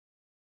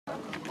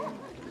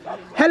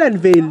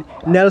Helenville,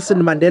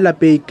 Nelson Mandela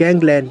Bay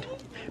gangland.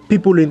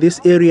 People in this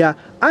area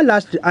are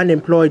largely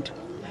unemployed.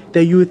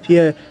 The youth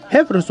here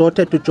have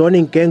resorted to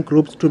joining gang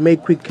groups to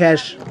make quick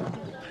cash.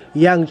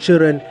 Young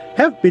children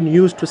have been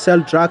used to sell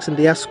drugs in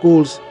their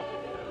schools.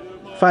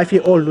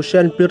 5-year-old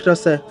Lucien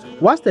Pirtase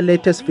was the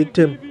latest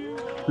victim.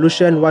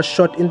 Lucien was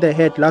shot in the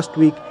head last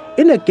week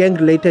in a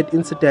gang-related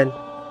incident.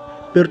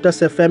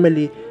 Pirtase's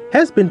family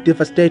has been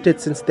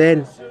devastated since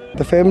then.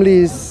 The family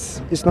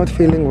is not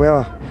feeling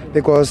well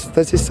because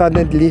this is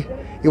suddenly,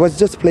 he was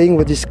just playing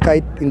with his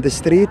kite in the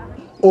street.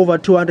 Over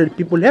 200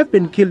 people have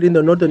been killed in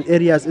the northern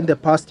areas in the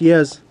past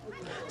years.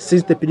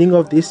 Since the beginning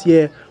of this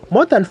year,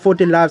 more than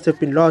 40 lives have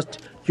been lost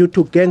due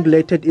to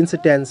gang-related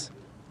incidents.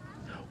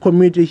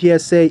 Community here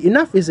say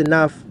enough is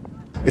enough.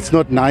 It's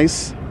not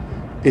nice.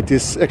 It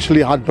is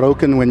actually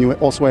heartbroken when you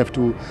also have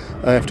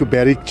to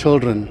bury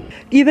children.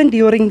 Even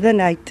during the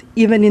night,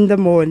 even in the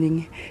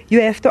morning, you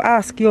have to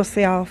ask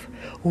yourself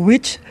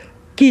which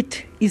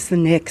kid is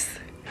next.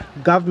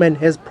 Government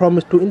has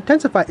promised to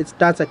intensify its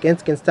stance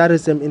against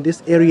gangsterism in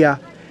this area,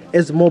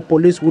 as more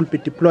police will be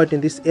deployed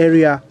in this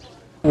area.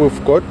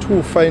 We've got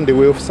to find a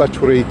way of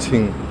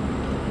saturating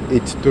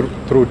it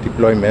through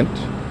deployment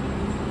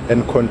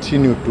and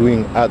continue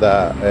doing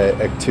other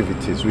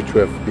activities which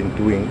we have been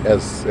doing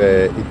as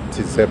it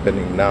is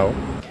happening now.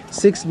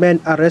 6 men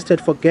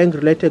arrested for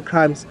gang-related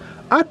crimes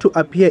are to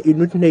appear in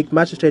Uitenhage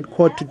Magistrate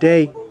Court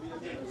today.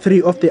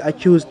 3 of the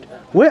accused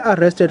were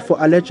arrested for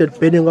alleged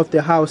burning of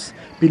the house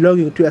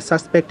belonging to a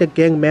suspected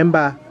gang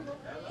member.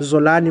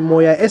 Zolani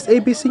Moya,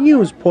 SABC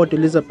News, Port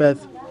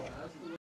Elizabeth.